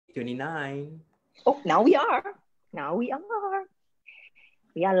29. Oh, now we are. Now we are.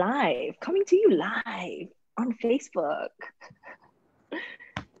 We are live, coming to you live on Facebook.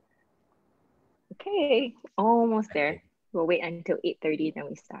 Okay, almost there. Okay. We'll wait until 8:30, then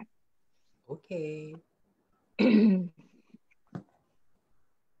we start. Okay. In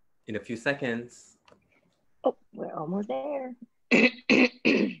a few seconds. Oh, we're almost there.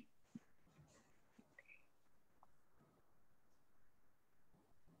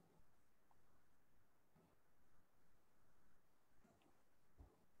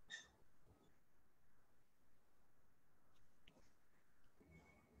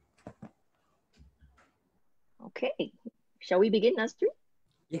 Okay, shall we begin, Nazri?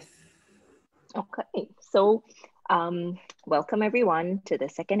 Yes. Okay, so welcome everyone to the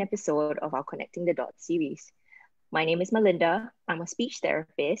second episode of our Connecting the Dots series. My name is Melinda. I'm a speech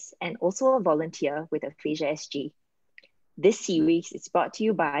therapist and also a volunteer with Aphasia SG. This series is brought to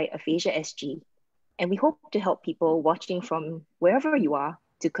you by Aphasia SG, and we hope to help people watching from wherever you are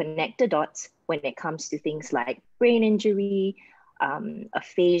to connect the dots when it comes to things like brain injury,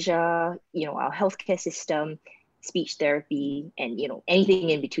 aphasia, our healthcare system, speech therapy, and anything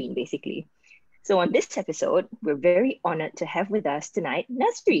in between, basically. So on this episode, we're very honored to have with us tonight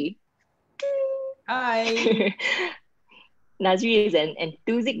Nazri. Hi. Nazri is an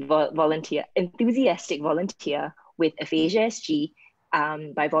enthusiastic volunteer with Aphasia SG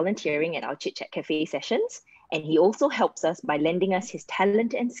by volunteering at our Chit Chat Cafe sessions. And he also helps us by lending us his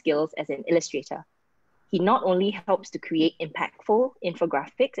talent and skills as an illustrator. He not only helps to create impactful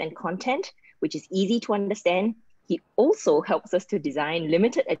infographics and content, which is easy to understand, he also helps us to design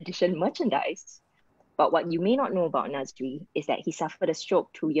limited edition merchandise. But what you may not know about Nazri is that he suffered a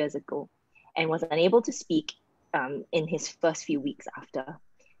stroke 2 years ago and was unable to speak in his first few weeks after.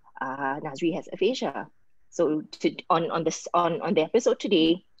 Nazri has aphasia. So on the episode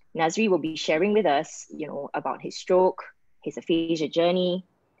today, Nazri will be sharing with us, about his stroke, his aphasia journey,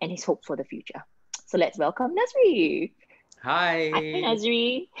 and his hopes for the future. So let's welcome Nazri. Hi, Hi.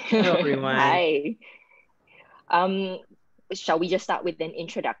 Nazri. Hello, everyone. Hi. Um, shall we just start with an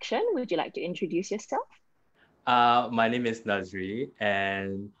introduction? Would you like to introduce yourself? My name is Nazri,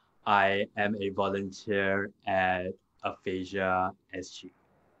 and I am a volunteer at Aphasia SG.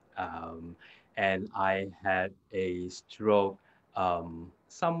 Um, and I had a stroke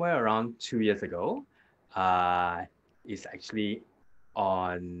somewhere around 2 years ago. Uh, it's actually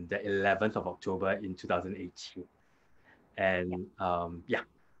on the 11th of October in 2018. And yeah.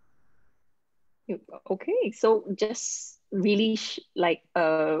 Okay, so just really like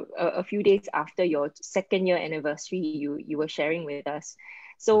a few days after your second year anniversary, you were sharing with us. Mhm.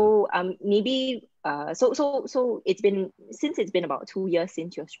 So maybe so it's been about 2 years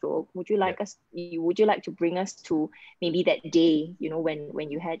since your stroke. Yeah. Would you like to bring us to maybe that day,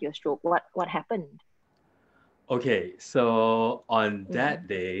 when you had your stroke? What happened? Okay, so on that Mm.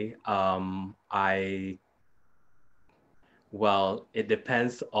 day, well, it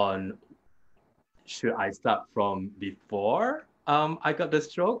depends on should I start from before I got the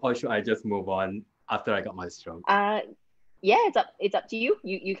stroke, or should I just move on after I got my stroke? Uh, yeah, it's up to you.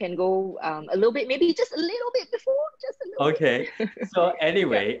 You can go a little bit, maybe just a little bit before, just a little Okay, bit. so Yeah.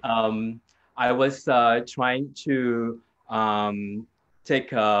 anyway, I was trying to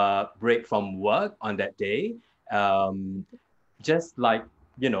take a break from work on that day, um, just like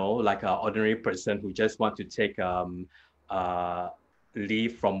like an ordinary person who just want to take uh,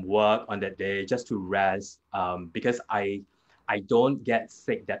 leave from work on that day just to rest, because I don't get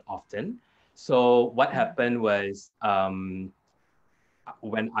sick that often. So what Mm. happened was,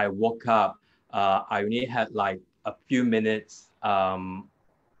 when I woke up, I only had like a few minutes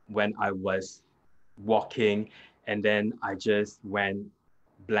when I was walking, and then I just went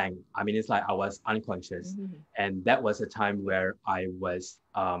blank. I mean, it's like I was unconscious. Mm. And that was a time where I was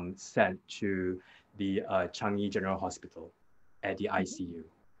sent to the Changi General Hospital at the Mhm. ICU.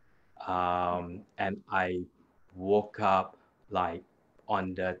 Yeah. And I woke up like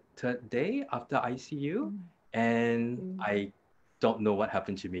on the third day after ICU, Mm. and Mm. I don't know what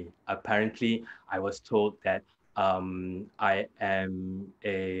happened to me. Apparently, I was told that I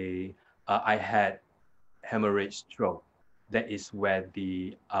had hemorrhage stroke. That is where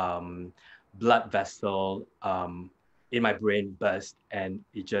the blood vessel in my brain burst, and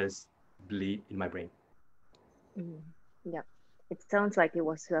it just bleed in my brain. Mm. Yeah. It sounds like it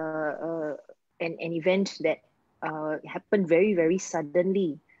was an event that happened very, very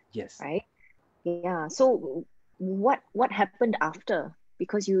suddenly, Yes. right? Yeah. So what happened after?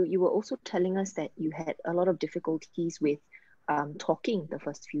 Because you were also telling us that you had a lot of difficulties with talking the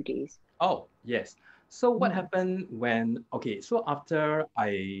first few days. Oh, yes. So what happened when, okay, so after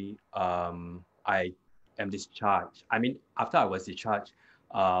I am discharged, I mean, after I was discharged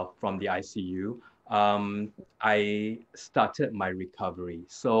from the ICU, I started my recovery.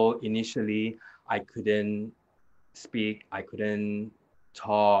 So initially, I couldn't speak, I couldn't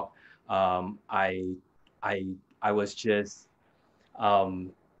talk. Um, I, I, I was just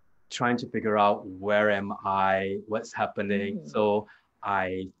um, trying to figure out where am I, what's happening. So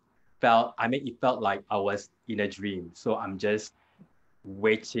I I mean, it felt like I was in a dream. So I'm just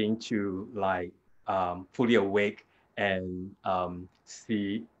waiting to like fully awake and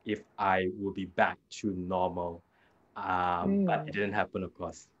see if I will be back to normal. But it didn't happen, of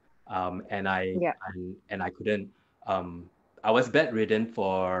course. And Yeah. I couldn't. Um, I was bedridden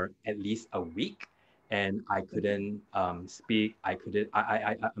for at least a week, and I couldn't speak. I couldn't.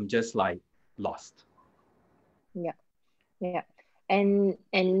 I'm just like lost. Yeah. Yeah. And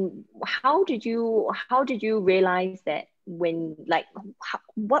how did you realize that when like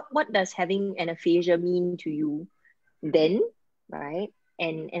what does having an aphasia mean to you then, right?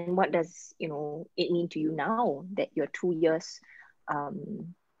 And what does it mean to you now that you're 2 years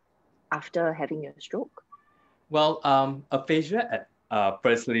um after having your stroke? Well, aphasia,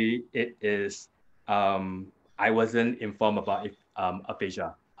 firstly, it is, I wasn't informed about it,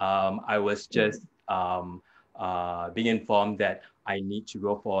 aphasia. I was just being informed that I need to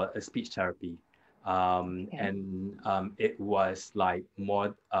go for a speech therapy. Okay. And it was like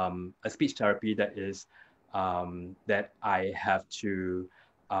more a speech therapy that is, that I have to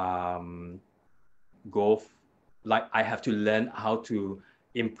um, go like I have to learn how to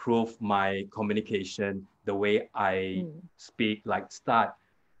improve my communication, the way I speak, like start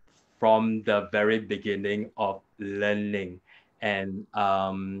from the very beginning of learning. And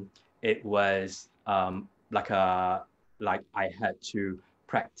it was like I had to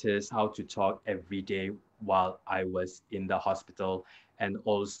practice how to talk every day while I was in the hospital. And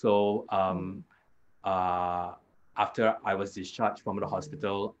also uh, after I was discharged from the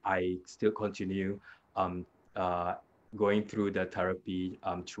hospital, I still continue um, uh, going through the therapy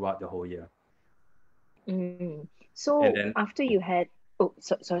throughout the whole year. And So then, after you had, oh,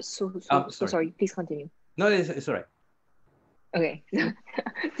 so sorry, sorry, please continue. no, it's all right. Okay.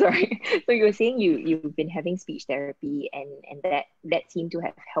 Sorry. So you were saying you've been having speech therapy, and that seemed to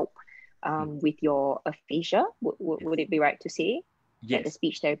have helped Mm, with your aphasia. yes, Would it be right to say that the yes,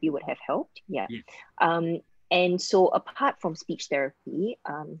 speech therapy would have helped? Yeah. yes. Um, and so apart from speech therapy,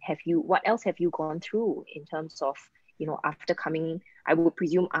 what else have you gone through in terms of, after coming, I would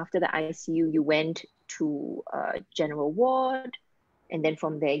presume after the ICU, you went to general ward, and then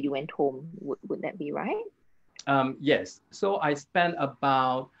from there you went home. Would that be right? Yes. So I spent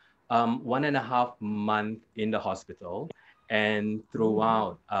about 1.5 months in the hospital, and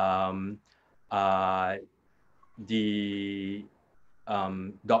throughout uh, the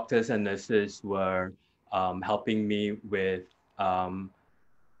doctors and nurses were helping me with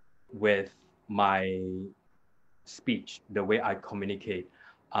my speech, the way I communicate.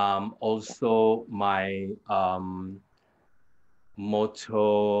 Also, my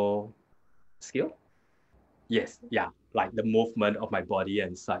motor skill. Yes, yeah, like the movement of my body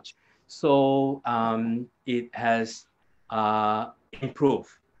and such. So it has improved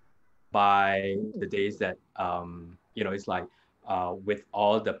by the days that it's like with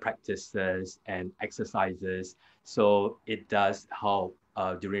all the practices and exercises. So it does help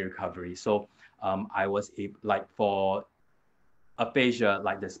during recovery. So I was able, like for aphasia,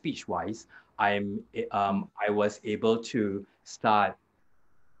 like the speech wise, I was able to start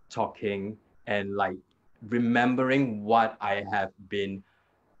talking and like remembering what I have been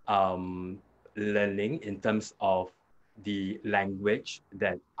um, learning in terms of the language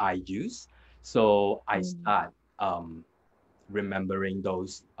that I use. So I start remembering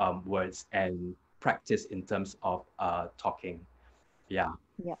those words and practice in terms of talking. Yeah.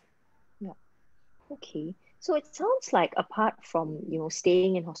 Yeah. Yeah. Okay. So it sounds like apart from,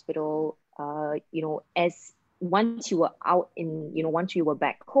 staying in hospital, as once you were once you were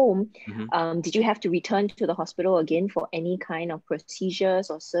back home, Mhm. did you have to return to the hospital again for any kind of procedures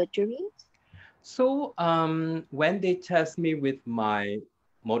or surgeries? So when they test me with my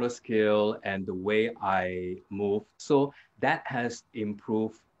motor skill and the way I move, so that has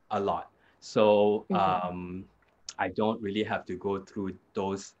improved a lot. So I don't really have to go through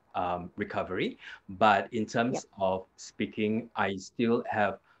those recovery. But in Yep. terms of speaking, I still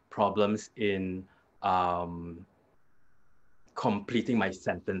have problems in um, completing my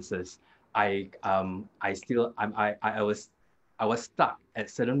sentences. I still I was stuck at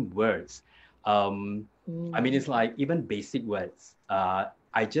certain words. I mean, Mm, it's like even basic words.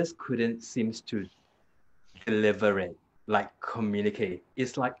 I just couldn't seems to. deliver it, like communicate.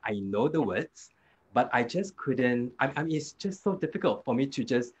 It's like I know the words, but I just couldn't. I mean, it's just so difficult for me to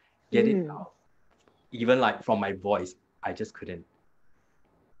just get it Mm. out. Even like from my voice, I just couldn't.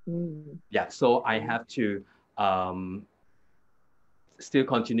 Mm. Yeah, so I have to um, still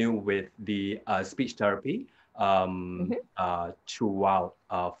continue with the speech therapy Mhm. throughout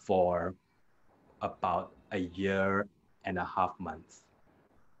for about a year and a half months.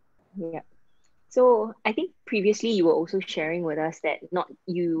 Yeah. So I think previously you were also sharing with us that not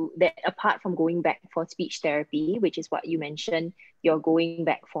you that apart from going back for speech therapy, which is what you mentioned, you're going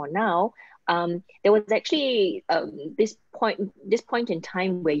back for now. There was actually this point in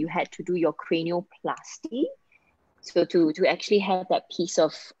time where you had to do your cranioplasty. So to actually have that piece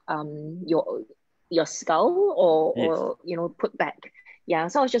of your skull Yes. or put back. Yeah.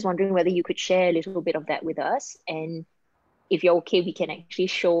 So I was just wondering whether you could share a little bit of that with us, and if you're okay, we can actually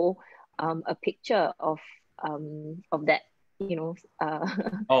show a picture of that, you know, uh,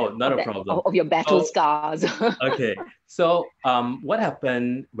 Oh, not of a that problem. of your battle So, scars. okay. So, what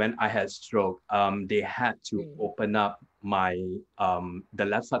happened when I had stroke? They had to Mm, open up my the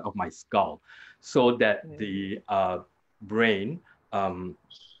left side of my skull, so that mm, the brain um,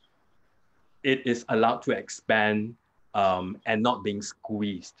 it is allowed to expand and not being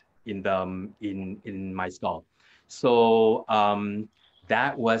squeezed in the in my skull. So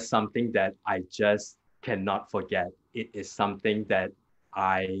that was something that I just cannot forget. It is something that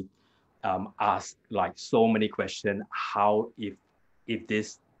I asked like so many questions. How if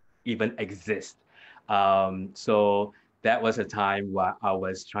this even exists? So that was a time where I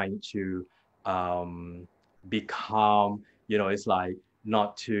was trying to um, be calm. It's like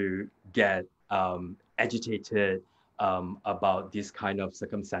not to get agitated about these kind of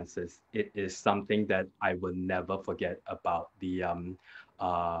circumstances. It is something that I will never forget about the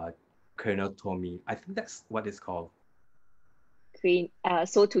uh, craniotomy. I think that's what it's called.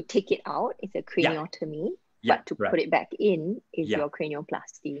 so to take it out is a Yeah, craniotomy, yeah, but to right. put it back in is Yeah. your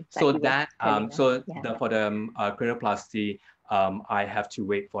cranioplasty, like So you were that telling us. so Yeah. the for the cranoplasty, I have to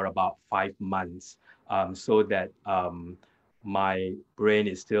wait for about 5 months so that my brain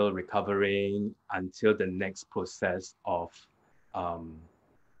is still recovering until the next process of um,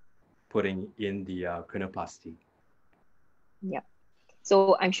 putting in the cranoplasty. Yeah.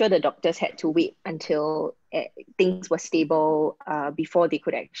 So I'm sure the doctors had to wait until things were stable before they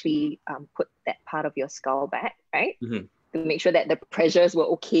could actually put that part of your skull back, right? Mhm. To make sure that the pressures were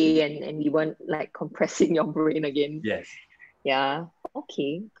okay and we weren't like compressing your brain again. Yes. Yeah.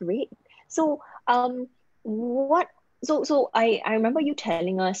 Okay, great. So what so I remember you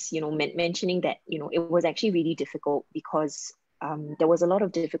telling us, mentioning that, it was actually really difficult because there was a lot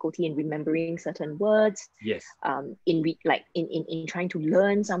of difficulty in remembering certain words, Yes. in trying to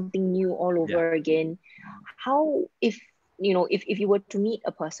learn something new all Yeah. over again. How if you were to meet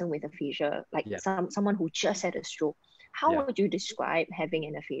a person with aphasia, like Yeah. someone who just had a stroke, how Yeah. would you describe having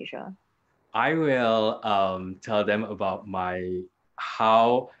an aphasia? I will tell them about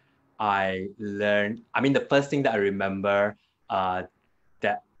how I learned. I mean, the first thing that I remember uh,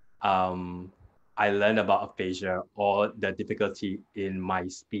 that I learned about aphasia or the difficulty in my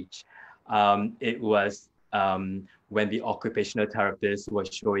speech. It was when the occupational therapist was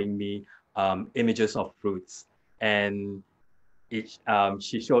showing me images of fruits, and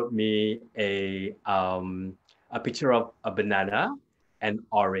she showed me a picture of a banana, an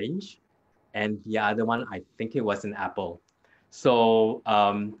orange, and the other one, I think it was an apple. So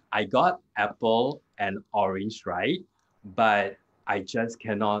I got apple and orange right, but I just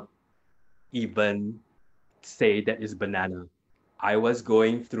cannot even say that it's banana. I was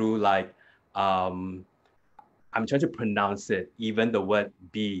going through like, um, I'm trying to pronounce it, even the word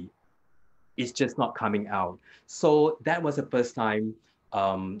B, it's just not coming out. So that was the first time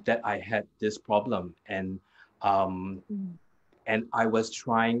that I had this problem. Um, Mm, and I was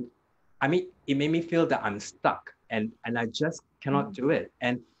trying. I mean, it made me feel that I'm stuck, and I just cannot mm, do it.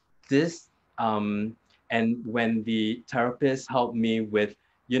 This um, and when the therapist helped me with,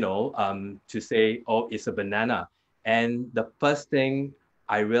 to say, oh, it's a banana, and the first thing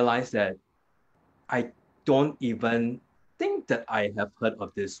I realized that I don't even think that I have heard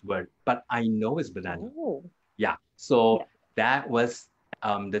of this word, but I know it's banana. oh, Yeah. So yeah. that was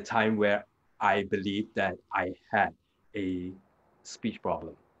the time where I believed that I had a speech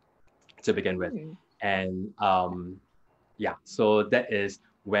problem to begin with. Mm, And yeah, so that is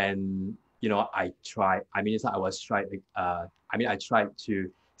when, I tried, I mean, it's like I was trying, I tried to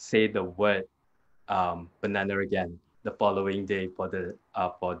say the word banana again the following day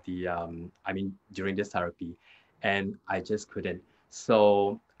during this therapy, and I just couldn't.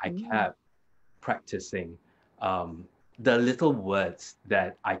 So I mm, kept practicing. the little words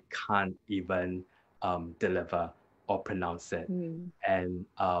that I can't even deliver or pronounce it. And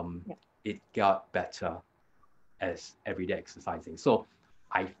it got better as everyday exercising. So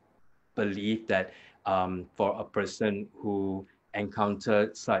I believe that for a person who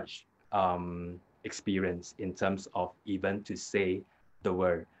encountered such experience in terms of even to say the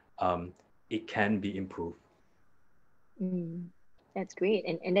word, it can be improved. That's great,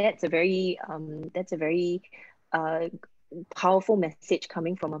 and that's a very uh, powerful message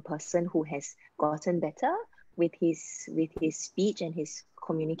coming from a person who has gotten better with his speech and his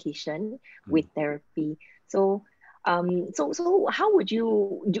communication with therapy. So so how would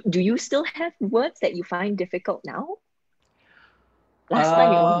you do you still have words that you find difficult now? Last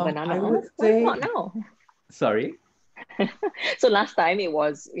time it was banana. I would Why say, not now? sorry. So last time it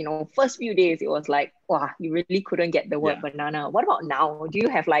was, first few days it was like, wow, you really couldn't get the word Yeah. banana. What about now? Do you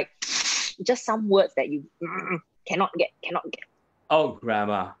have like just some words that you cannot get? Oh,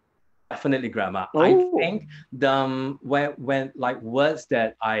 grammar. Definitely grammar. Oh. I think when like words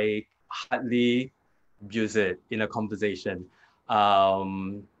that I hardly use it in a conversation.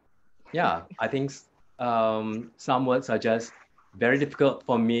 Yeah, I think some words are just very difficult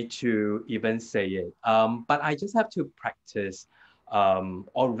for me to even say it. But I just have to practice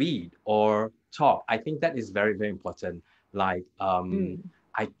or read or talk. I think that is very, very important. Like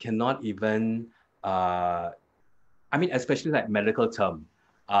I cannot even I mean, especially like medical term,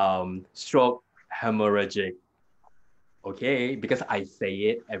 stroke, hemorrhagic. Okay, because I say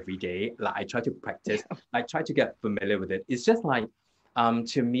it every day. Like I try to practice, I try to get familiar with it. It's just like,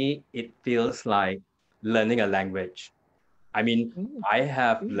 to me, it feels like learning a language. I mean, I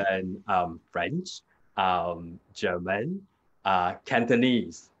have learned French, German,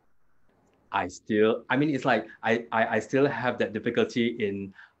 Cantonese. I mean, it's like I still have that difficulty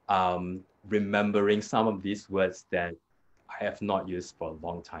in remembering some of these words that I have not used for a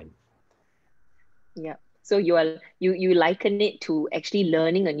long time. Yeah. So you liken it to actually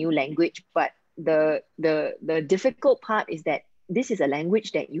learning a new language, but the difficult part is that this is a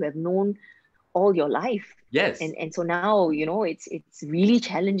language that you have known all your life. Yes. And so now, it's really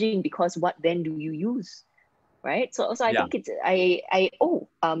challenging because what then do you use? Right. So I think it's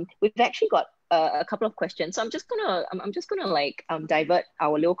we've actually got a couple of questions. So I'm just gonna like divert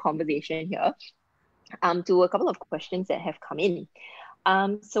our little conversation here to a couple of questions that have come in.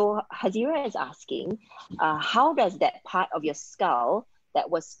 So Hazira is asking, how does that part of your skull that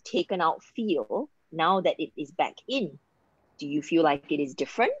was taken out feel now that it is back in? Do you feel like it is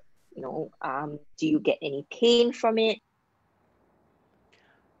different? Do you get any pain from it?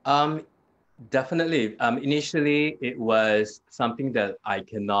 Definitely. Initially, it was something that I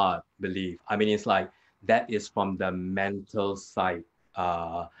cannot believe. I mean, it's like that is from the mental side.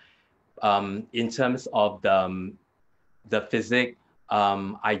 In terms of the physic,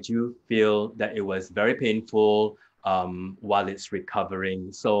 I do feel that it was very painful while it's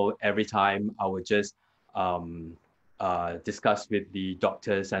recovering. So every time I would just discuss with the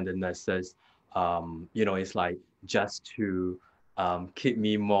doctors and the nurses, it's like just to keep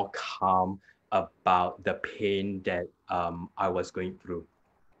me more calm about the pain that I was going through.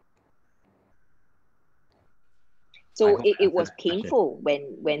 So it was painful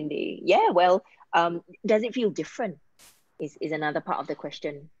when they, does it feel different? Is another part of the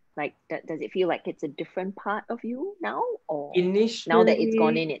question. Like, does it feel like it's a different part of you now, or now that it's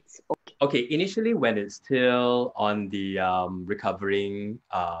gone in, it's okay? Okay, initially when it's still on the recovering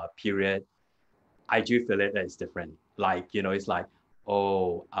period, I do feel it that it's different. Like, it's like,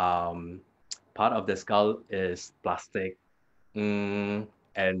 oh, part of the skull is plastic and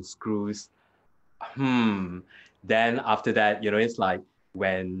screws. Then after that, it's like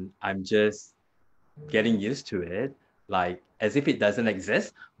when I'm just getting used to it, like as if it doesn't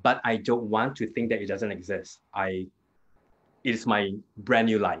exist, but I don't want to think that it doesn't exist. It's my brand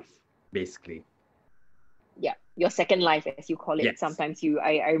new life, basically. Yeah, your second life, as you call it. Yes. Sometimes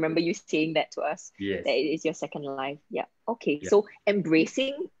I remember you saying that to us. Yes. That it is your second life. Yeah. Okay. Yeah. So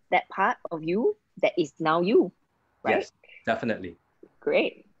embracing that part of you that is now you, right? Yes, definitely.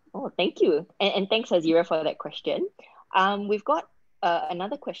 Great. Oh, thank you. And thanks, Hazira, for that question. We've got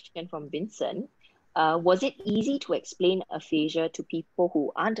another question from Vincent. Was it easy to explain aphasia to people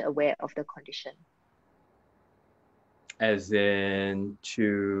who aren't aware of the condition? As in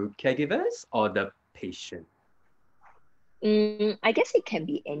to caregivers or the patient? I guess it can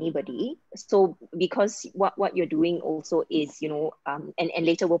be anybody. So because what you're doing also is, and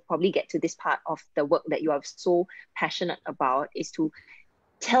later we'll probably get to this part of the work that you are so passionate about, is to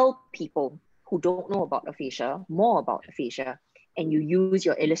tell people who don't know about aphasia more about aphasia. and you use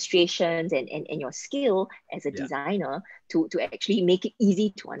your illustrations and your skill as a Yeah. designer to actually make it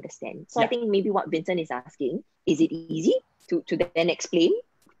easy to understand. So I Yeah. think maybe what Vincent is asking, is it easy to then explain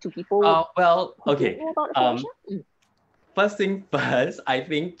to people Well, who don't okay. know about aphasia? First thing first, I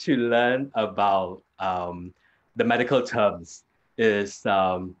think to learn about the medical terms is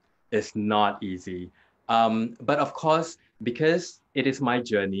not easy. But of course, because it is my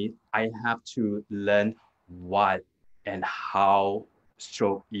journey, I have to learn what and how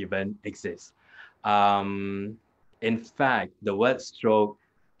stroke even exists. Um, in fact, the word stroke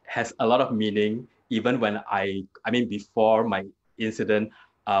has a lot of meaning, even when I mean, before my incident,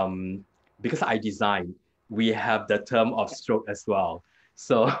 because I designed, we have the term of stroke as well.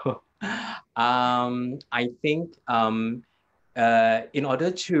 So I think in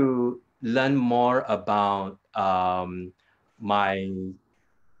order to learn more about my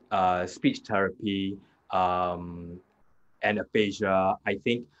speech therapy um, and aphasia, I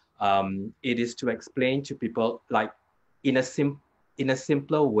think it is to explain to people like in a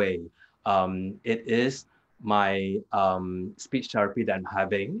simpler way. It is my speech therapy that I'm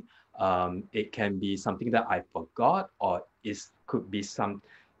having. It can be something that I forgot, or is could be something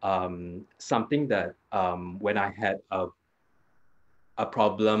that when I had a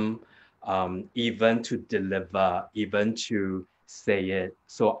problem, even to deliver, even to say it.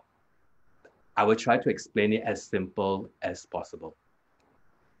 So I will try to explain it as simple as possible.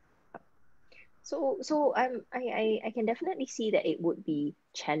 So I can definitely see that it would be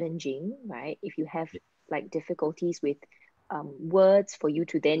challenging, right? If you have like difficulties with words, for you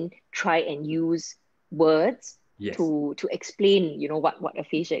to then try and use words Yes. to explain, what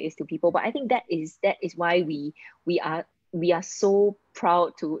aphasia is to people. But I think that is why we are we are so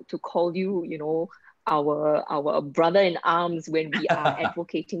proud to call you, our brother in arms when we are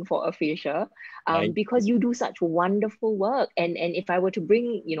advocating for aphasia, Thank you. because you do such wonderful work. And if I were to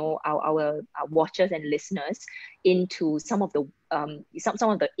bring, our watchers and listeners into some of the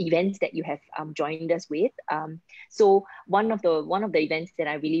events that you have joined us with. So one of the events that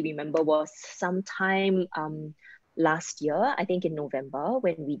I really remember was sometime last year, I think in November,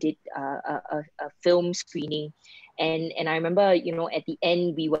 when we did a film screening. And I remember, at the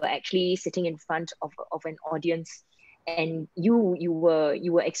end, we were actually sitting in front of an audience, and you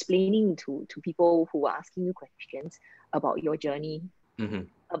were explaining to people who were asking you questions about your journey, Mm-hmm.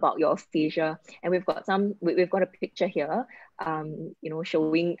 about your aphasia. And we've got a picture here,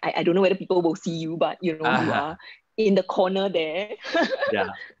 showing, I don't know whether people will see you, but you are in the corner there Yeah,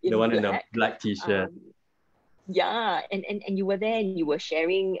 the in one in the black. black t-shirt. um, yeah, and you were there, and you were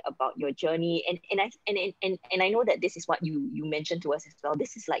sharing about your journey. And I know that this is what you mentioned to us as well.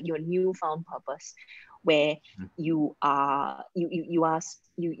 This is like your newfound purpose, where you are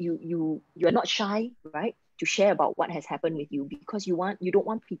not shy, right, to share about what has happened with you, because you don't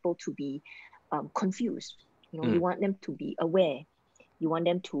want people to be confused. You Mm, want them to be aware. You want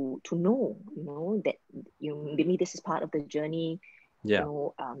them to know, that maybe this is part of the journey. yeah,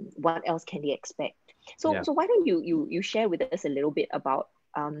 What else can they expect? So yeah. so why don't you share with us a little bit about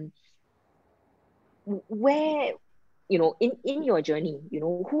where, in your journey,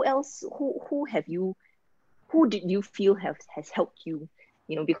 who else, who did you feel has helped you,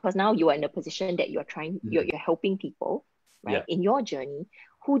 because now you are in a position that Mhm. you're helping people, right, Yeah. in your journey.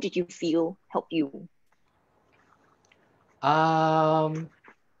 Who did you feel helped you? Um,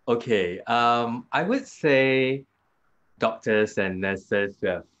 okay. I would say doctors and nurses who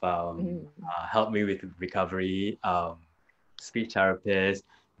have Mm. helped me with recovery, speech therapists,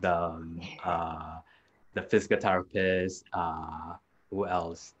 the physical therapist, who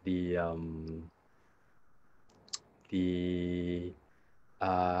else? The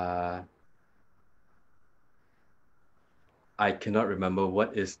uh, I cannot remember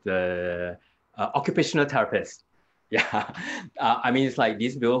what is the occupational therapist. Yeah, I mean it's like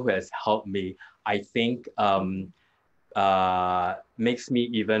these people who has helped me. I think Mm. makes me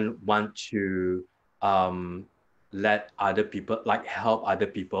even want to um, let other people like help other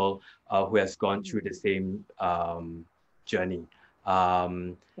people who has gone through the Mm. same journey.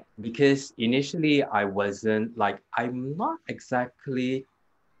 Um, Yeah. because initially I wasn't like I'm not exactly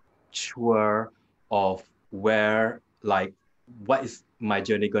sure of where like what is my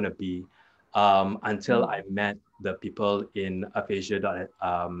journey gonna be until I Mm. met the people in Aphasia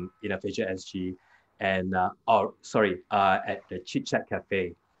SG and or sorry at the Chit Chat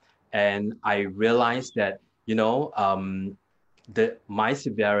Cafe, and I realized that the my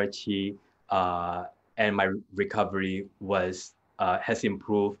severity uh, and my recovery was has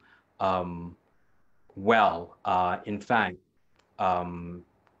improved um, well. In fact, um,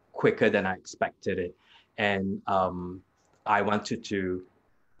 quicker than I expected it. And I wanted to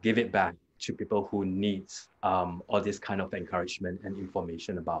give it back to people who needs all this kind of encouragement and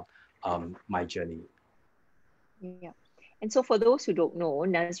information about my journey. Yeah. And so for those who don't know,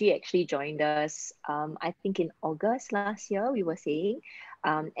 Nazri actually joined us, I think in August last year, we were saying,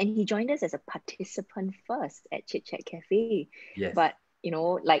 and he joined us as a participant first at Chit Chat Cafe. Yes. But, you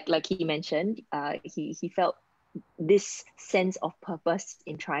know, like he mentioned, he felt this sense of purpose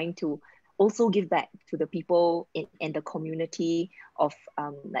in trying to also give back to the people in the community of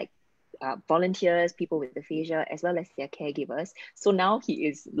volunteers, people with aphasia, as well as their caregivers. So now he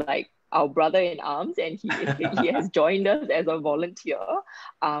is like our brother in arms, and he has joined us as a volunteer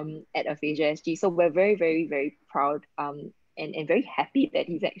at Aphasia SG. So we're very, very, very proud and very happy that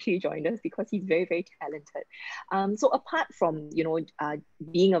he's actually joined us because he's very, very talented. So apart from,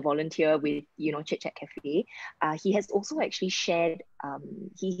 being a volunteer with, Chit Chat Cafe, he has also actually shared,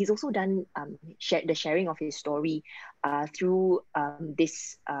 he's also done the sharing of his story through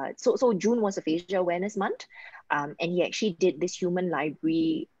this. So June was Aphasia Awareness Month, and he actually did this human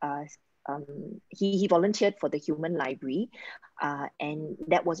library. He volunteered for the human library, and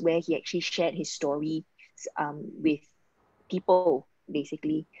that was where he actually shared his story with people,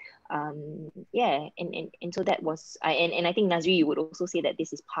 basically. And so that was, and I think Nazri, you would also say that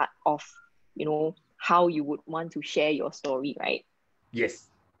this is part of, how you would want to share your story, right? Yes.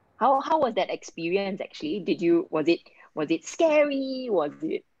 How was that experience actually? Was it scary? Was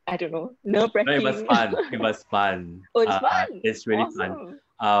it, I don't know, nerve-wracking? It was fun. It was fun. Oh, it's fun. It's really Awesome.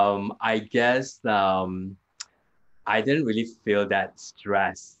 fun. I guess I didn't really feel that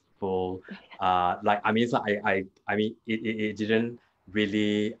stressful. It didn't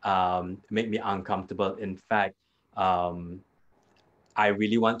really make me uncomfortable. In fact, I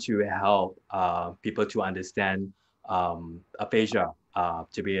really want to help people to understand aphasia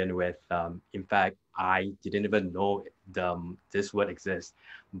to begin with. In fact, I didn't even know this word exists,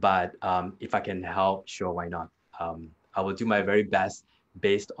 but if I can help, sure, why not? I will do my very best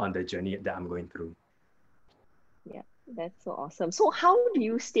based on the journey that I'm going through. Yeah, that's so awesome. So how do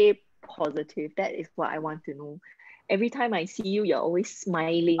you stay positive? That is what I want to know. Every time I see you, you're always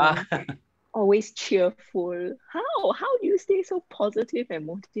smiling, always cheerful. How do you stay so positive and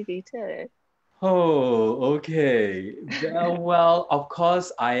motivated? Oh, okay. Well, of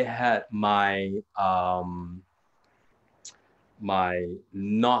course, I had my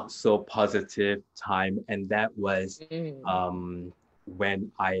not so positive time, and that was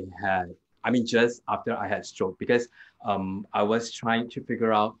when just after I had stroke, because I was trying to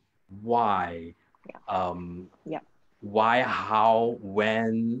figure out why, why, how,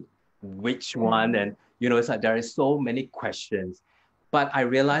 when, which one, and it's like there is so many questions, but I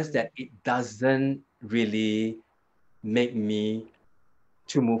realized that it doesn't really make me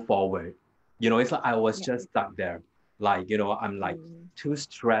to move forward. It's like I was just stuck there. Like, I'm like too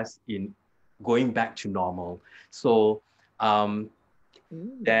stressed in going back to normal. So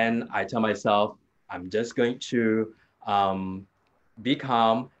then I tell myself, I'm just going to be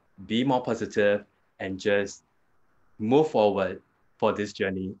calm, be more positive, and just move forward for this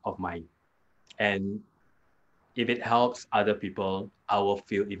journey of mine. And if it helps other people, I will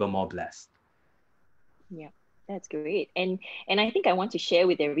feel even more blessed. Yeah. That's great. And I think I want to share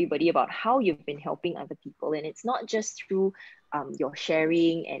with everybody about how you've been helping other people. And it's not just through your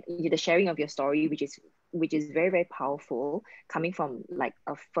sharing and the sharing of your story, which is very, very powerful, coming from like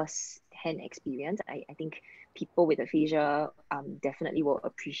a first-hand experience. I think people with aphasia definitely will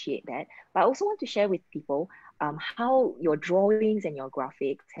appreciate that. But I also want to share with people how your drawings and your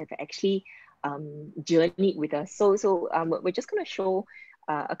graphics have actually journeyed with us. So we're just going to show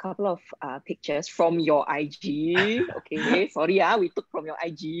a couple of pictures from your IG. Okay, sorry, we took from your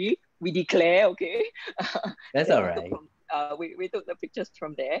IG. We declare, okay. That's all right. We took the pictures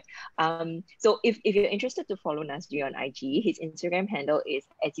from there. So if you're interested to follow Nazri on IG, his Instagram handle is,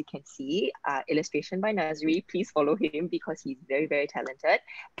 as you can see, illustration by Nazri. Please follow him because he's very, very talented.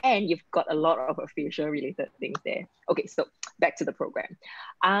 And you've got a lot of aphasia related things there. Okay, so back to the program.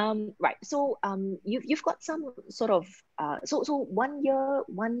 Right. So you've got some sort of so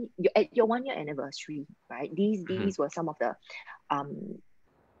at your 1 year anniversary, right? These were some of the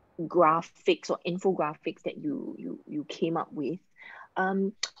graphics or infographics that you came up with.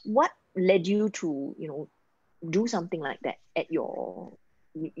 What led you to do something like that at your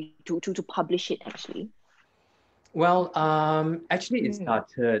to publish it actually? Well, actually it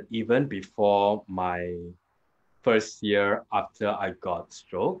started even before my first year after I got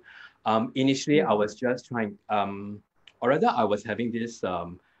stroke. Initially I was just trying, or rather I was having this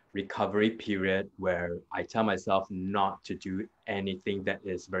recovery period where I tell myself not to do anything that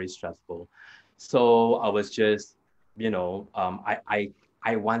is very stressful. So I was just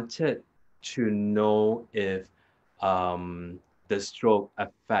I wanted to know if um, the stroke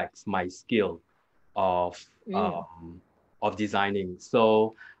affects my skill of Mm, um, of designing.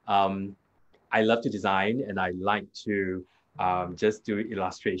 So I love to design and I like to just do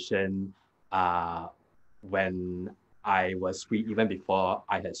illustration uh, when I was free, even before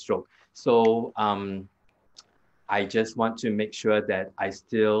I had stroke. So I just want to make sure that I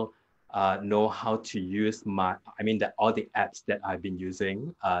still know how to use all the apps that I've been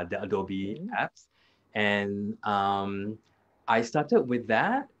using, the Adobe mm, apps. And I started with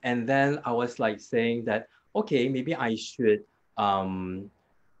that. And then I was like saying that, okay, maybe I should um,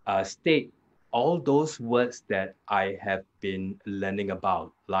 state all those words that I have been learning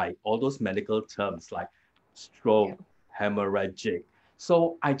about, like all those medical terms like yeah. stroke, hemorrhagic.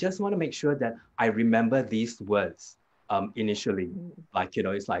 So I just want to make sure that I remember these words initially. Mm, Like,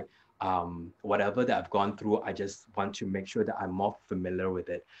 it's like whatever that I've gone through, I just want to make sure that I'm more familiar with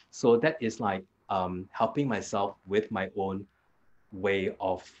it. So that is like helping myself with my own way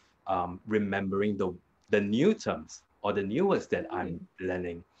of remembering the new terms or the new words that I'm mm,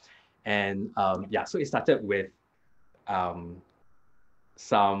 learning. And yeah, so it started with um,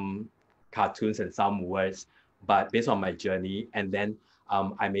 some cartoons and some words, but based on my journey. And then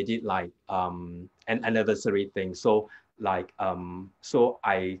I made it like an anniversary thing. So like, so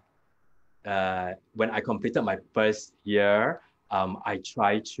I when I completed my first year, I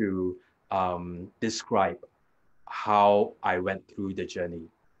try to describe how I went through the journey.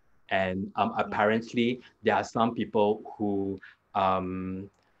 And yeah. apparently, there are some people who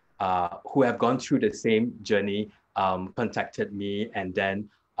have gone through the same journey, contacted me, and then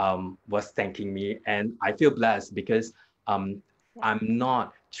was thanking me. And I feel blessed because um, Yeah. I'm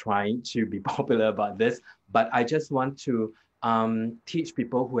not trying to be popular about this, but I just want to teach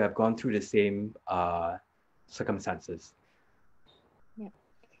people who have gone through the same circumstances. Yeah.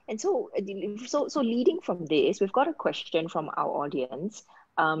 And so leading from this, we've got a question from our audience.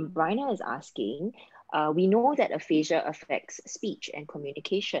 Bryna is asking, we know that aphasia affects speech and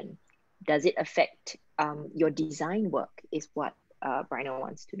communication. Does it affect your design work? Is what Bryna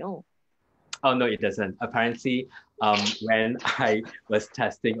wants to know. Oh no, it doesn't. Apparently, when I was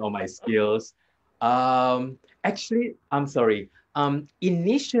testing all my skills, actually, I'm sorry.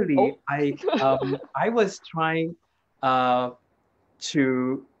 Initially, Oh, I was trying uh,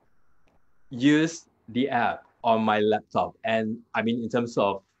 to use the app on my laptop, and I mean in terms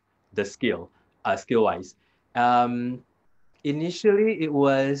of the skill wise. Um, Initially it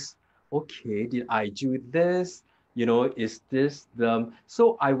was okay, did I do this, is this the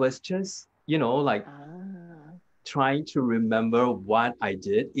so I was just like ah, trying to remember what I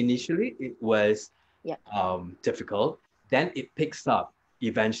did. Initially it was yeah. difficult, then it picks up.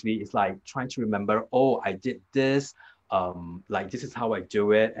 Eventually it's like trying to remember, oh, I did this, like this is how I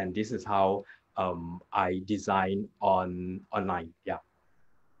do it, and this is how I design online. Yeah.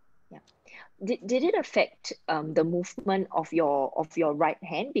 Yeah. Did it affect the movement of your right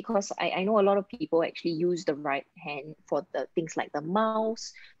hand? Because I know a lot of people actually use the right hand for the things like the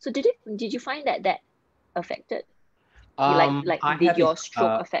mouse. So did you find that that affected? Like I did have it your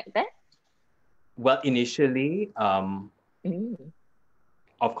stroke affect that? well initially. Mm,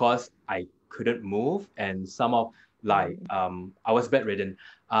 Of course, I couldn't move, and some of like mm, I was bedridden.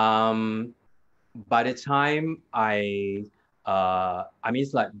 Um, by the time I mean,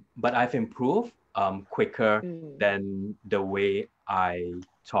 it's like, but I've improved quicker mm. than the way I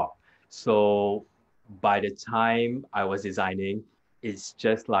talk. So by the time I was designing, it's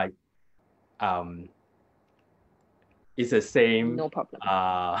just like um, it's No problem.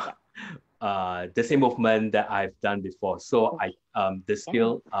 uh, Yeah. the same movement that I've done before. So I Okay. the Yeah.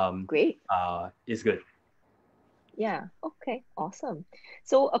 skill Great. is good. Yeah. Okay. Awesome.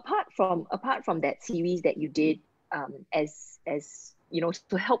 So apart from that series that you did, as you know,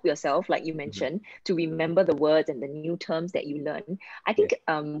 to help yourself, like you Mhm. mentioned, to remember the words and the new terms that you learn, I Yeah.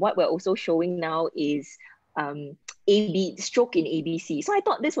 think what we're also showing now is AB stroke in ABC. So I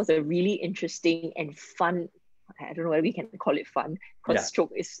thought this was a really interesting and fun. I don't know whether we can call it fun because Yeah.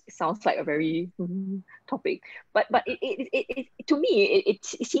 stroke is sounds like a very topic, but Yeah. it to me it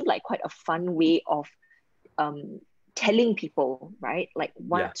seemed like quite a fun way of um, telling people, right, like Yeah.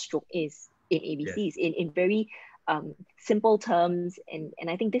 what stroke is in Yeah. ABCs in very simple terms. And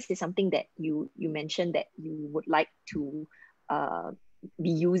I think this is something that you mentioned that you would like to uh,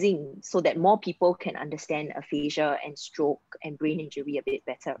 be using so that more people can understand aphasia and stroke and brain injury a bit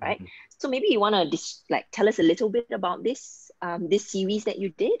better, right? Mhm. So maybe you want to like tell us a little bit about this this series that you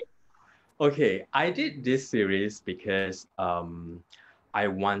did. Okay, I did this series because I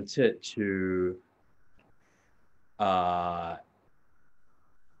wanted to uh,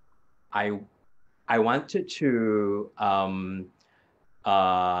 I I wanted to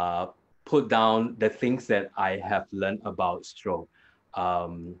uh, put down the things that I have learned about stroke.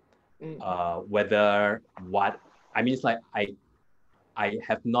 Um, whether what I mean, it's like I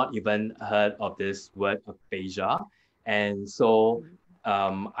have not even heard of this word aphasia. And so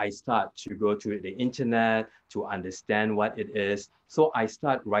I start to go to the internet to understand what it is. So I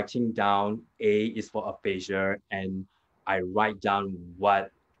start writing down A is for aphasia, and I write down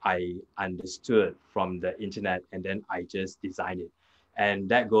what I understood from the internet, and then I just design it. And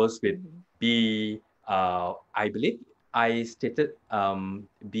that goes with B. I believe I stated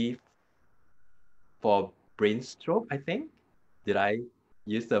B for brain stroke, I think. Did I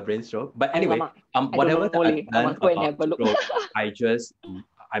use the brain stroke? But anyway, Alamak, I don't whatever know, that I've Lee. I learned must go and about have a look. stroke,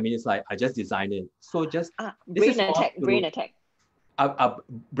 I mean, it's like I just design it. So just this brain is more attack, to brain attack. a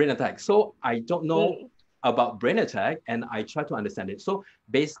brain attack. So I don't know about brain attack, and I try to understand it. So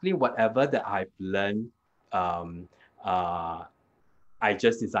basically, whatever that I've learned, um, I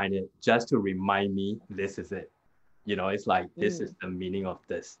just design it just to remind me this is it. It's like this is the meaning of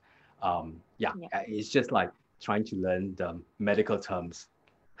this. Yeah, it's just like trying to learn the medical terms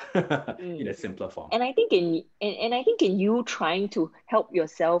in a simpler form. And I think in you trying to help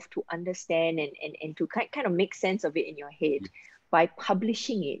yourself to understand and to kind of make sense of it in your head by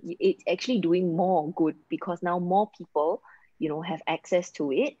publishing it, it's actually doing more good, because now more people, have access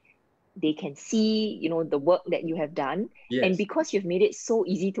to it. They can see, the work that you have done. Yes. And because you've made it so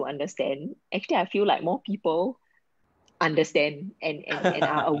easy to understand, actually I feel like more people understand and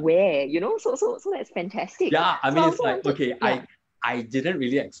are aware, so that's fantastic. Yeah, I mean, So it's like, okay, I didn't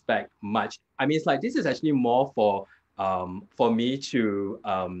really expect much. I mean, it's like this is actually more for me to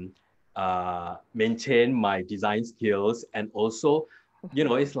maintain my design skills, and also,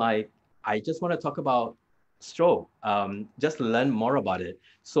 it's like I just want to talk about stroke, just learn more about it.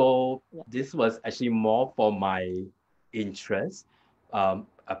 So this was actually more for my interest.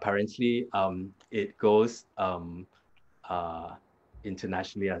 Apparently, it goes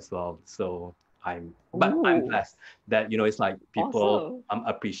internationally as well. So I'm blessed that it's like people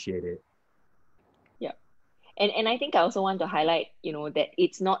appreciate it. Yeah. And I think I also want to highlight, that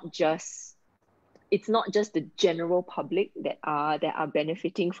it's not just the general public that are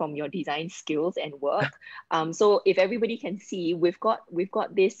benefiting from your design skills and work. So if everybody can see, we've got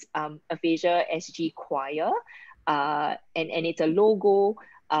this Aphasia SG choir, and it's a logo.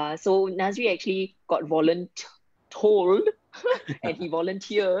 So Nazri actually got told and he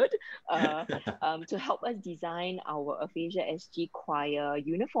volunteered to help us design our Aphasia SG choir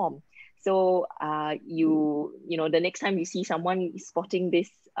uniform. So the next time you see someone spotting this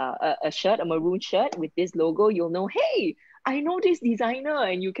a shirt, a maroon shirt with this logo, you'll know, hey, I know this designer,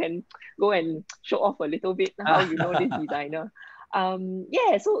 and you can go and show off a little bit how you know this designer.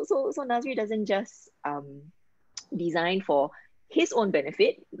 So Nazri doesn't just design for his own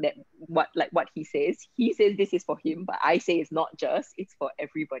benefit, that what he says this is for him, but I say it's not just, it's for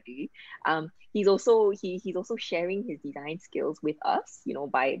everybody. He's also sharing his design skills with us,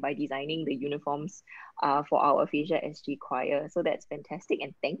 by designing the uniforms for our Aphasia SG choir. So that's fantastic,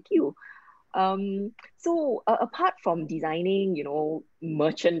 and thank you. So apart from designing,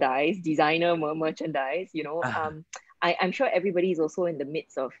 merchandise, designer merchandise, I'm sure everybody is also in the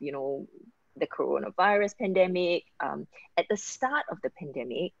midst of, the coronavirus pandemic. At the start of the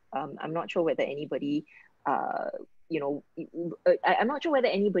pandemic, I'm not sure whether anybody, I'm not sure whether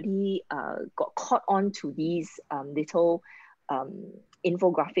anybody got caught on to these little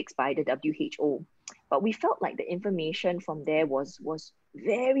infographics by the WHO, but we felt like the information from there was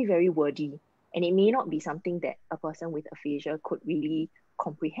very, very wordy, and it may not be something that a person with aphasia could really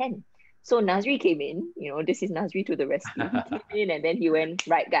comprehend. So Nazri came in, this is Nazri to the rescue. He came in and then he went,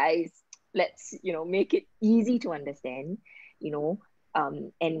 right, guys, let's make it easy to understand,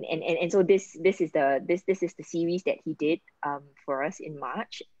 and so this is the series that he did for us in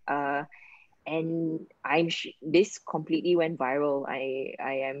March, and this completely went viral. I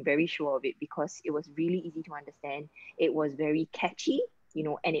am very sure of it, because it was really easy to understand. It was very catchy,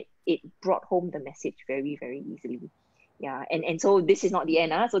 and it brought home the message very, very easily. Yeah, and so this is not the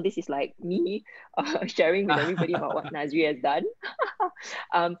end. So this is like me sharing with everybody about what Nazri has done.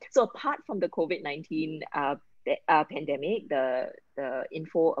 So apart from the COVID-19 pandemic, the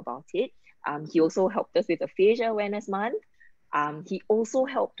info about it, he also helped us with Aphasia Awareness Month. He also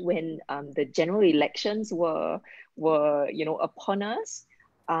helped when the general elections were upon us.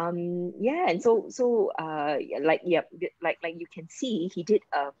 And so like you can see, he did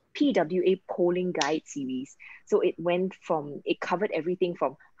a PWA polling guide series. So it covered everything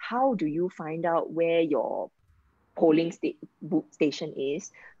from how do you find out where your polling station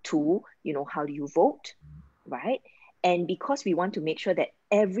is, to, how do you vote, right? And because we want to make sure that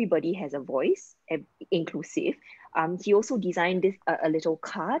everybody has a voice, inclusive, he also designed this a little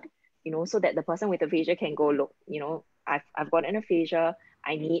card, so that the person with aphasia can go, look, I've got an aphasia,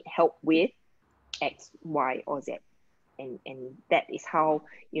 I need help with X, Y, or Z. And that is how,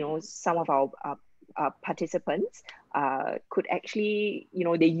 some of our participants could actually,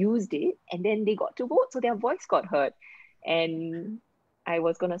 they used it and then they got to vote, so their voice got heard. And I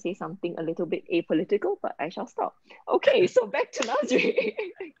was going to say something a little bit apolitical, but I shall stop. Okay, so back to Nazri.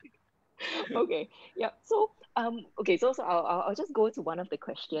 Okay, yeah. So so I'll just go to one of the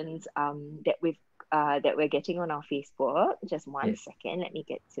questions that we're getting on our Facebook. Just one second, let me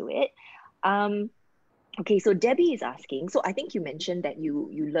get to it. Okay, so Debbie is asking, so I think you mentioned that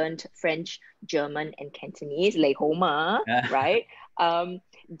you learned French, German, and Cantonese, like Homa, right?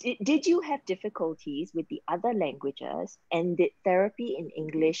 Did you have difficulties with the other languages, and did therapy in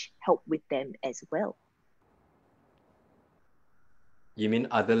English help with them as well? You mean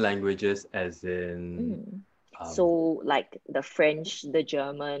other languages as in... So like the French, the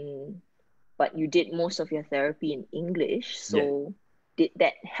German, but you did most of your therapy in English, so did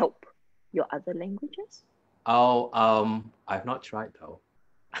that help your other languages? I've not tried though.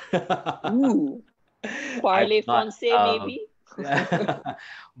 Ooh, parler français maybe?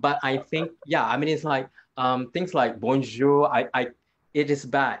 But I think, I mean, it's like things like bonjour, it is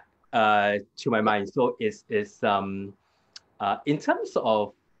bad to my mind. So it's in terms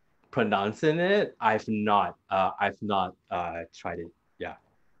of pronouncing it, I've not tried it. Yeah.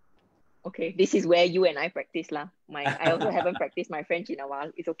 Okay, this is where you and I practice lah. I also haven't practiced my French in a while.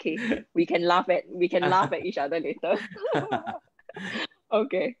 It's okay. We can laugh at each other later.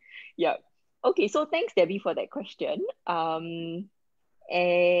 Okay. Yeah. Okay, so thanks, Debbie, for that question. All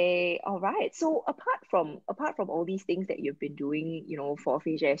right. So apart from all these things that you've been doing, for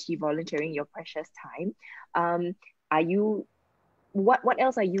Aphasia SG, volunteering your precious time, what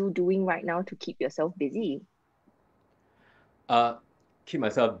else are you doing right now to keep yourself busy? Keep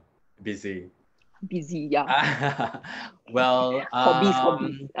myself busy. Busy, yeah. Well, hobbies.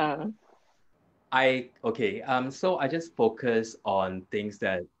 So I just focus on things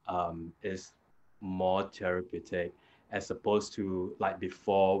that is more therapeutic, as opposed to like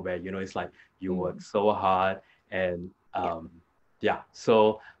before, where it's like you work so hard and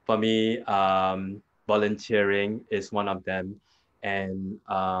so for me, volunteering is one of them, and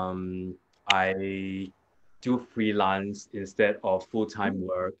I do freelance instead of full-time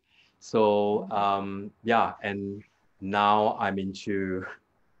work. So and now I'm into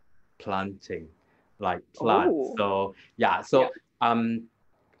planting, like plants. So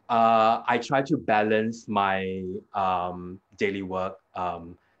I try to balance my daily work,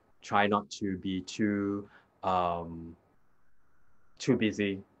 try not to be too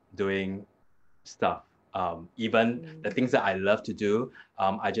busy doing stuff. Even the things that I love to do,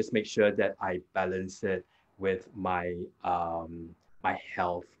 I just make sure that I balance it with my my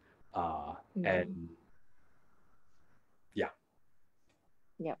health, and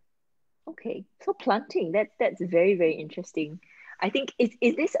okay, so planting, that's very, very interesting. I think is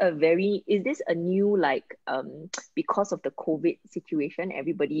this a new, like, because of the COVID situation,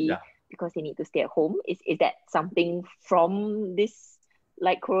 everybody, because they need to stay at home, is that something from this,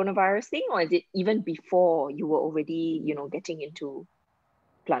 like, coronavirus thing, or is it even before you were already, getting into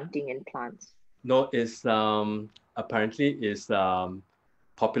planting and plants? No, it's apparently is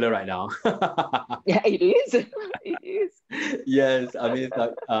popular right now. Yeah, it is. It is. Yes, I mean, it's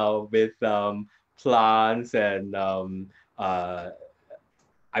like with plants and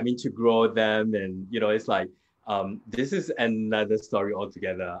I mean, to grow them, and it's like this is another story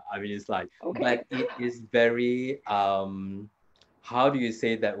altogether. I mean, it's like, but it is very how do you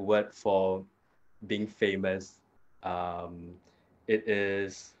say that word for being famous? It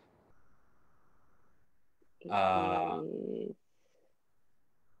is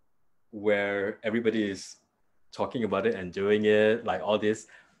where everybody is talking about it and doing it, like all these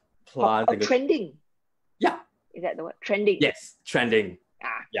plants. Trending. Yeah. Is that the word? Trending. Yes, trending.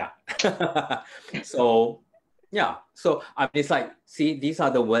 Yeah. So so I mean, it's like, see, these are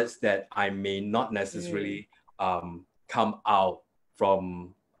the words that I may not necessarily come out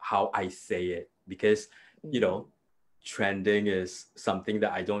from how I say it, because trending is something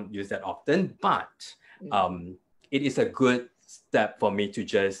that I don't use that often, but it is a good step for me to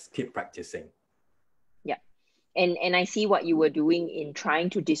just keep practicing. Yeah. And I see what you were doing in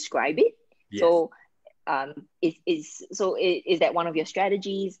trying to describe it. Yes. So is that one of your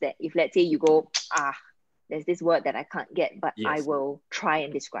strategies, that if, let's say, you go, there's this word that I can't get, but I will try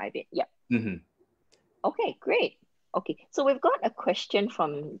and describe it? Yeah. Mm-hmm. Okay, great. Okay, so we've got a question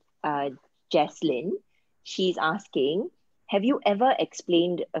from Jaslyn. She's asking, have you ever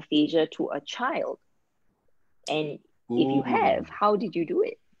explained aphasia to a child? And if you have, Ooh, how did you do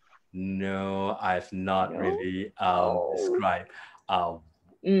it? no, I've not No? really Oh. described um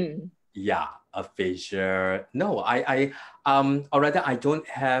Mm. yeah, aphasia. No, or rather I don't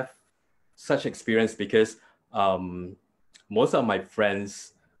have such experience because um most of my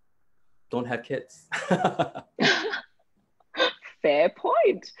friends don't have kids. Fair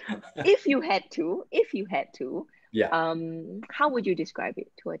point. If you had to, Yeah. how would you describe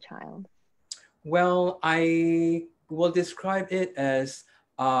it to a child? Well, I will describe it as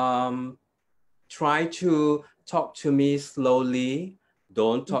um, try to talk to me slowly.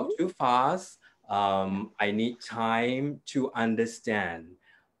 Don't talk Mm-hmm. too fast. Yeah. I need time to understand.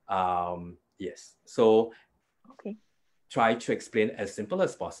 Yes. So Okay. try to explain as simple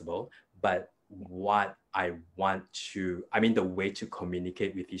as possible, but Yeah. what I want to, I mean, the way to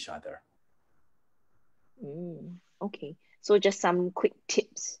communicate with each other. Okay. So just some quick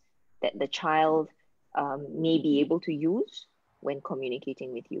tips that the child may be able to use when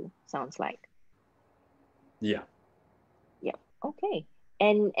communicating with you, sounds like. Yeah. Yeah. Okay.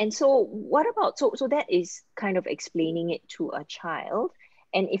 And so what about so that is kind of explaining it to a child.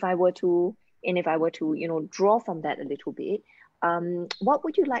 And if I were to draw from that a little bit, what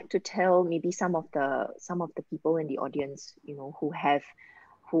would you like to tell maybe some of the people in the audience, who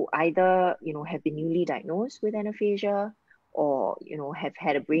either, have been newly diagnosed with an aphasia or, have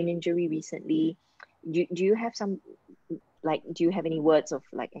had a brain injury recently? Do you have do you have any words of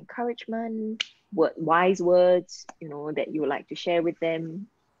like encouragement, wise words, that you would like to share with them?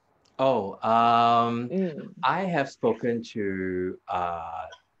 Oh, Mm. I have spoken to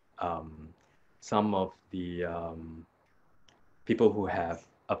um, some of the people who have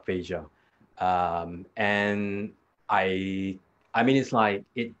aphasia, and I, I mean, it's like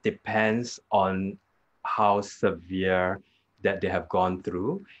it depends on how severe that they have gone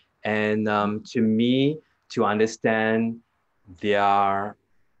through, and to me, to understand their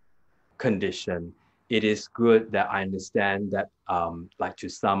condition, it is good that I understand that, like to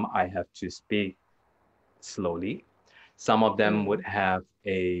some, I have to speak slowly. Some of them would Mm. have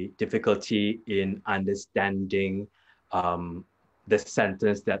a difficulty in understanding the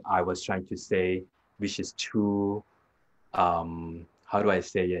sentence that I was trying to say, which is too, how do I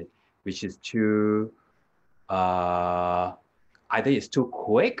say it? Which is too, uh, either it's too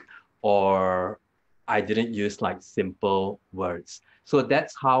quick or I didn't use like simple words. So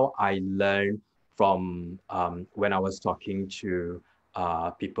that's how I learned from when I was talking to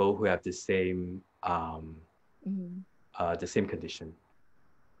people who have Mm. the same condition.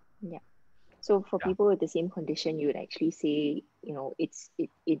 Yeah. So for Yeah. people with the same condition, you would actually say,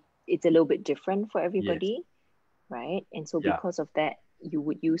 it's a little bit different for Yes. everybody, right? And so Yeah. because of that, you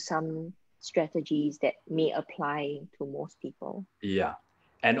would use some strategies that may apply to most people. Yeah.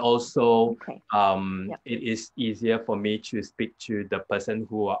 And also, Okay. Yeah. it is easier for me to speak to the person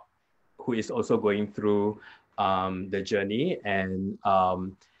who is also going through the journey, and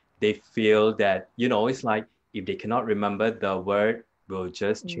they feel that, it's like if they cannot remember the word, we'll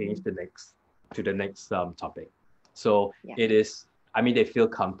just change Mm. the next topic. So Yeah. it is, I mean, they feel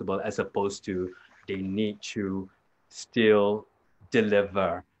comfortable as opposed to they need to still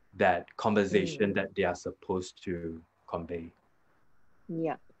deliver that conversation Mm. that they are supposed to convey.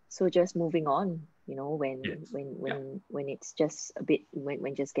 Yeah. So just moving on, Yes. Yeah. when it's just a bit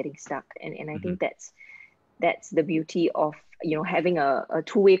when just getting stuck. And I Hmm. think that's the beauty of, having a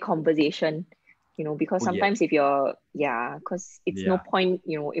two-way conversation, because Oh, yes. sometimes if you're yeah, because it's no Yeah. point,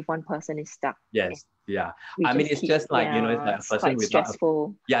 if one person is stuck and Yes, yeah. we I mean, just it's keep, just like, it's yeah, like a it's person quite without a,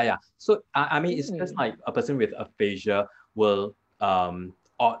 stressful. yeah, yeah. So, I mean, it's just Mm. like a person with aphasia will,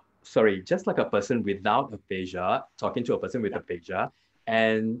 or sorry, just like a person without aphasia, talking to a person with Yeah. aphasia,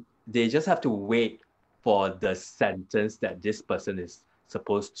 and they just have to wait for the sentence that this person is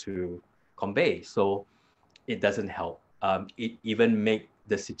supposed to convey. So it doesn't help. It even make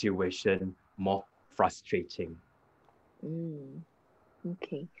the situation more frustrating. Mm.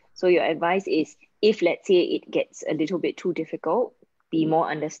 Okay. So your advice is, if let's say it gets a little bit too difficult, be more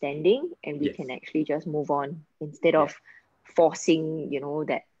understanding and we can Yes, actually just move on instead yes, of forcing,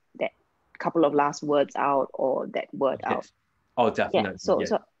 that couple of last words out or that word out. yes. Oh, Yeah. definitely, So yes.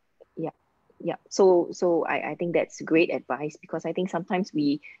 so yeah. Yeah. So I think that's great advice, because I think sometimes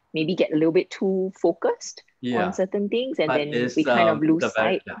we maybe get a little bit too focused on Yeah. certain things and But then we kind of it's lose a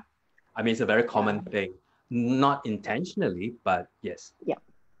very, sight. yeah. I mean, it's a very Yeah. common thing, not Yeah. intentionally, but yes. Yeah.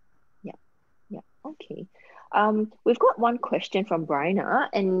 Yeah. Yeah. Okay. We've got one question from Bryna,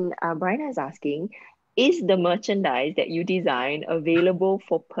 and Bryna is asking, Is the merchandise that you design available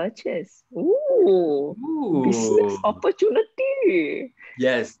for purchase? Ooh, business Ooh, opportunity.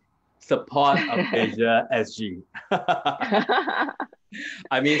 yes. Support Aphasia SG.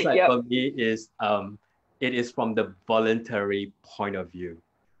 I mean, it's like Yep. for me is it is from the voluntary point of view.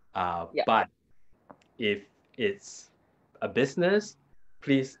 Yep. But if it's a business,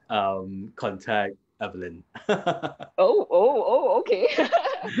 please contact Evelyn. Okay.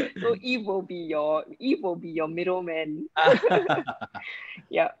 So Eve will be your middleman.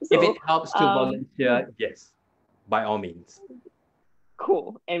 Yeah. If it So helps to volunteer, yes, by all means.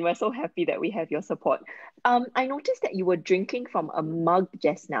 cool. And we're so happy that we have your support. I noticed that you were drinking from a mug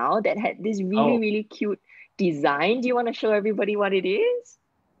just now that had this really, Oh, really cute design. Do you want to show everybody what it is?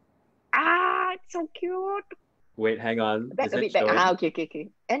 Ah, it's so cute. wait, hang on. Back Is a it bit back. Ah, showing? okay, okay, okay.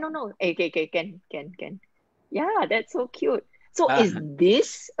 No, no. Okay, can. Yeah, that's so cute. So is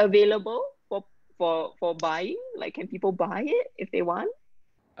this available for buying? Like, can people buy it if they want?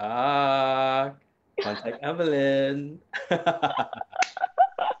 Ah, contact Evelyn.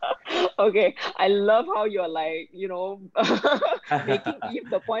 Okay, I love how you're like, making Eve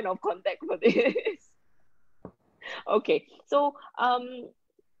the point of contact for this. Okay, so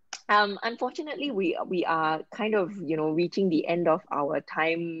unfortunately, we are kind of reaching the end of our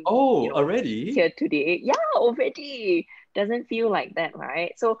time, Oh, already? here today. Yeah, already doesn't feel like that,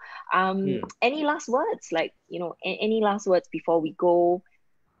 right? So, Hmm. any last words? Like, any last words before we go?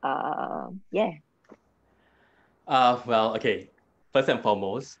 Yeah. Well, okay. First and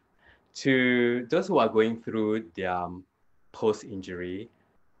foremost, to those who are going through their post-injury,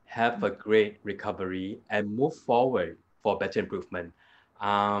 have a great recovery and move forward for better improvement.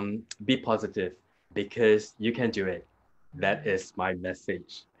 Be positive because you can do it. That is my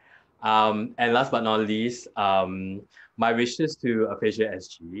message. And last but not least, my wishes to Aphasia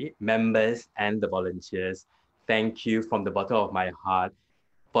SG members and the volunteers. Thank you from the bottom of my heart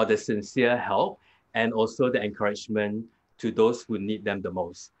for the sincere help and also the encouragement to those who need them the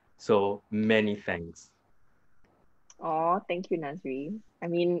most. So many thanks. Oh, thank you, Nazri. I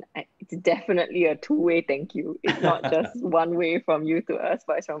mean, it's definitely a two-way thank you. It's not just one way from you to us,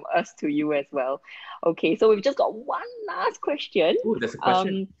 but it's from us to you as well. Okay, so we've just got one last question. Oh, there's a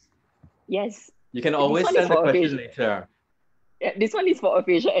question. Um, yes, You can this always one is send the for question Aphasia. later. Yeah, this one is for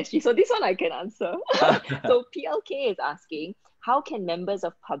Aphasia SG. So this one I can answer. So PLK is asking, how can members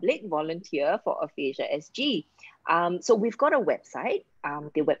of public volunteer for Aphasia SG? So we've got a website.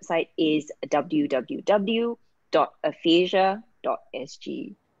 The website is www.aphasia.sg.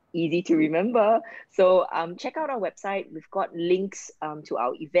 Easy to remember. So check out our website. We've got links to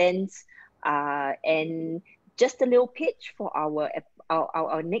our events, and just a little pitch for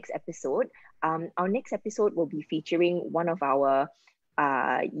our next episode. Our next episode will be featuring one of our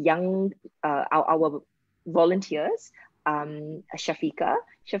young our volunteers, Shafika.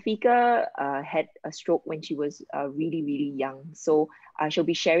 Shafika had a stroke when she was really, really young. So she'll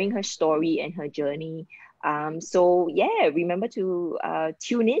be sharing her story and her journey. So yeah, remember to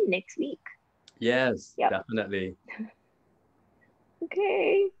tune in next week. Yes, Yep. definitely.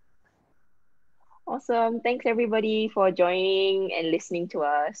 Okay. Awesome. Thanks everybody for joining and listening to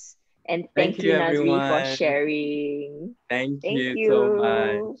us. And Thank thank you, you, Nazri, for everyone. sharing. Thank Thank you so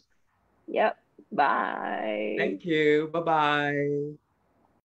much. you. Yep. Bye. Thank you. Bye bye.